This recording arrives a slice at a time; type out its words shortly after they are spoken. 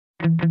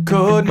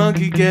Code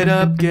monkey get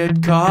up,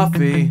 get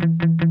coffee.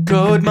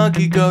 Code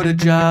monkey go to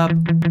job.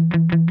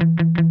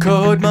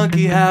 Code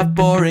monkey have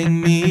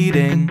boring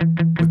meeting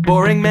with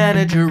boring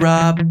manager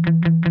Rob.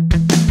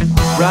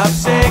 Rob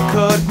say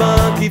code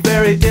monkey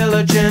very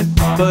diligent,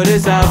 but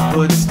his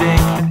output stink.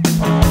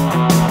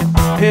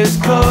 His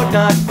code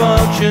not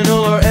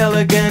functional or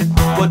elegant.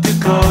 What do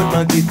code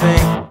monkey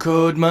think?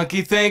 Code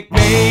monkey think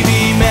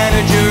maybe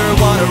manager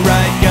wanna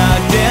write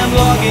goddamn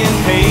login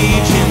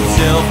page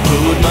himself.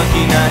 Code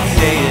monkey not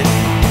say it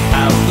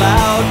out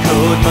loud.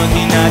 Code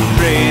monkey not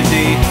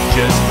crazy,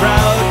 just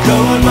proud.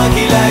 Code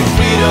monkey like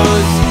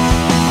Fritos.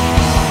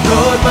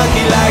 Code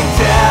monkey like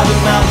Tab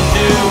and Mountain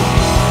Dew.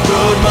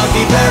 Code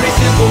monkey very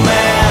simple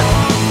man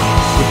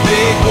with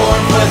big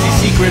warm fuzzy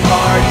secret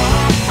heart.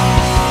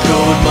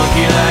 Code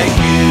monkey like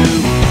you.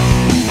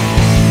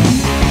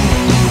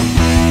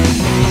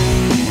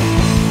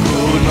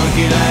 Code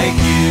monkey like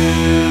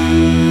you.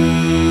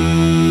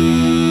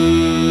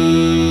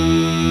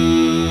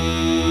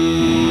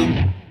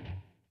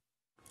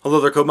 Hello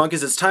there, Code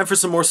Monkeys. It's time for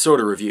some more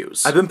soda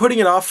reviews. I've been putting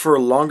it off for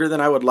longer than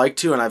I would like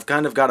to, and I've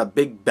kind of got a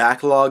big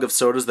backlog of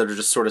sodas that are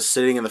just sort of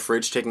sitting in the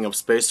fridge taking up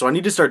space, so I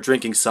need to start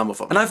drinking some of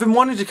them. And I've been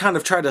wanting to kind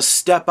of try to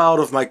step out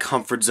of my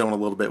comfort zone a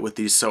little bit with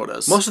these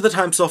sodas. Most of the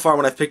time so far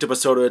when I've picked up a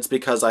soda, it's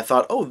because I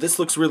thought, oh, this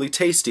looks really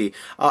tasty.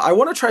 I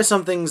want to try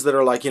some things that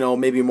are like, you know,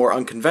 maybe more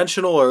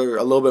unconventional or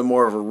a little bit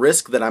more of a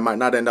risk that I might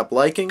not end up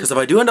liking. Because if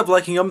I do end up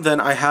liking them,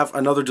 then I have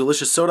another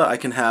delicious soda I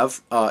can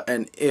have,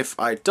 and if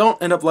I don't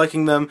end up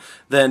liking them,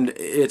 then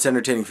it's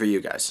entertaining for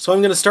you guys. So I'm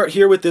going to start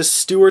here with this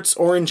Stewart's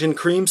Orange and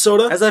Cream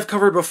Soda. As I've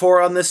covered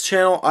before on this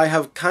channel, I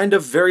have kind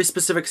of very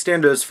specific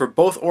standards for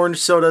both orange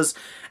sodas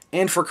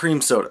and for cream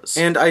sodas.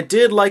 And I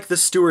did like the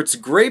Stewart's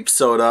Grape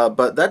Soda,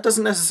 but that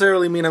doesn't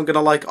necessarily mean I'm going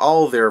to like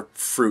all their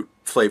fruit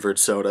flavored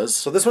sodas.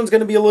 So this one's going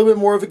to be a little bit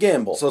more of a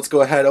gamble. So let's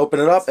go ahead, open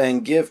it up,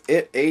 and give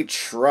it a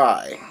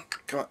try.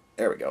 Come on,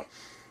 there we go.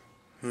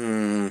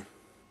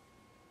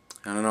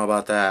 I don't know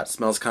about that. It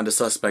smells kind of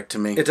suspect to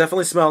me. It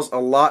definitely smells a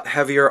lot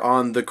heavier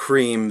on the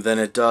cream than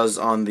it does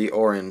on the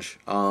orange,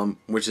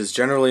 which is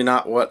generally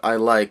not what I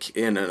like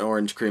in an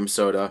orange cream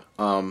soda.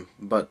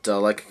 But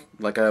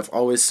like I've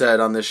always said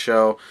on this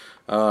show,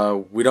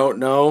 we don't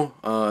know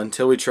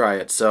until we try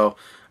it. So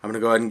I'm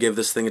gonna go ahead and give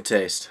this thing a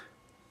taste.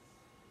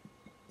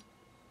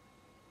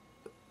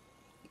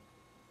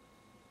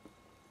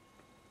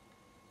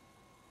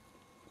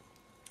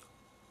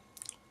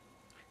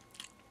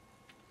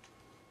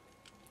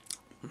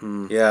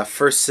 Yeah,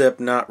 first sip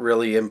not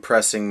really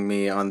impressing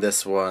me on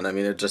this one. I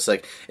mean,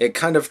 it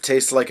kind of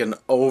tastes like an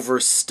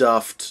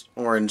overstuffed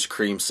orange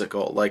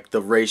creamsicle. Like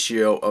the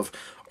ratio of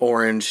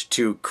orange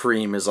to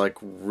cream is like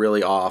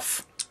really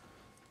off.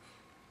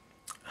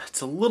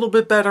 It's a little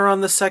bit better on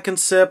the second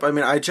sip. I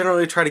mean, I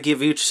generally try to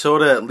give each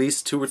soda at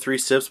least 2 or 3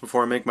 sips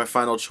before I make my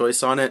final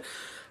choice on it.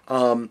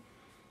 I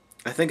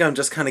think I'm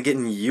just kind of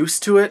getting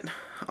used to it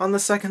on the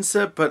second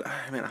sip, but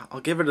I mean, I'll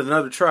give it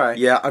another try.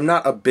 Yeah, I'm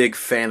not a big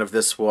fan of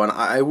this one.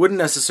 I wouldn't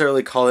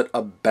necessarily call it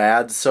a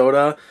bad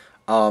soda.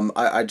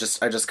 I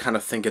just kind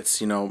of think it's,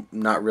 you know,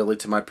 not really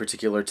to my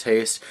particular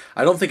taste.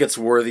 I don't think it's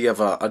worthy of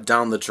a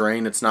down the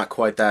drain. It's not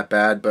quite that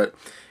bad, but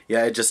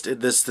yeah,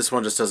 this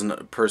one just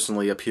doesn't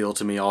personally appeal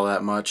to me all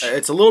that much.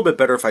 It's a little bit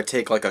better if I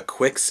take like a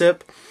quick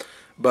sip.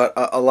 But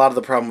a lot of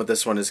the problem with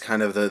this one is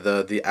kind of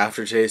the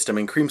aftertaste. I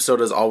mean, cream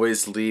sodas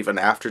always leave an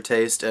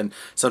aftertaste, and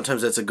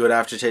sometimes it's a good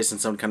aftertaste, and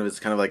sometimes it's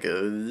kind of like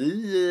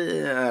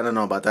I don't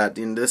know about that.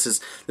 And this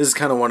is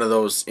kind of one of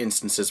those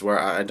instances where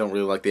I don't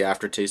really like the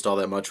aftertaste all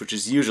that much, which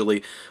is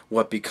usually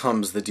what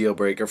becomes the deal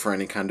breaker for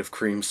any kind of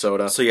cream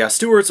soda. So yeah,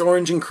 Stewart's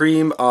Orange and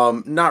Cream,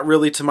 not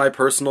really to my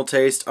personal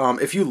taste.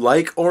 If you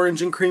like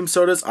orange and cream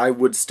sodas, I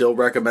would still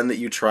recommend that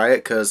you try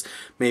it, because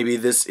maybe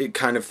this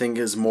kind of thing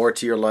is more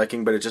to your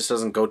liking, but it just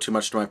doesn't go too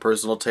much to my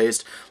personal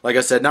taste. Like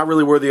I said, not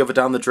really worthy of a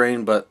down the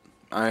drain, but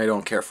I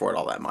don't care for it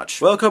all that much.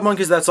 Well, Code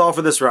Monkeys, that's all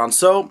for this round,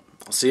 so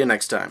I'll see you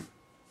next time.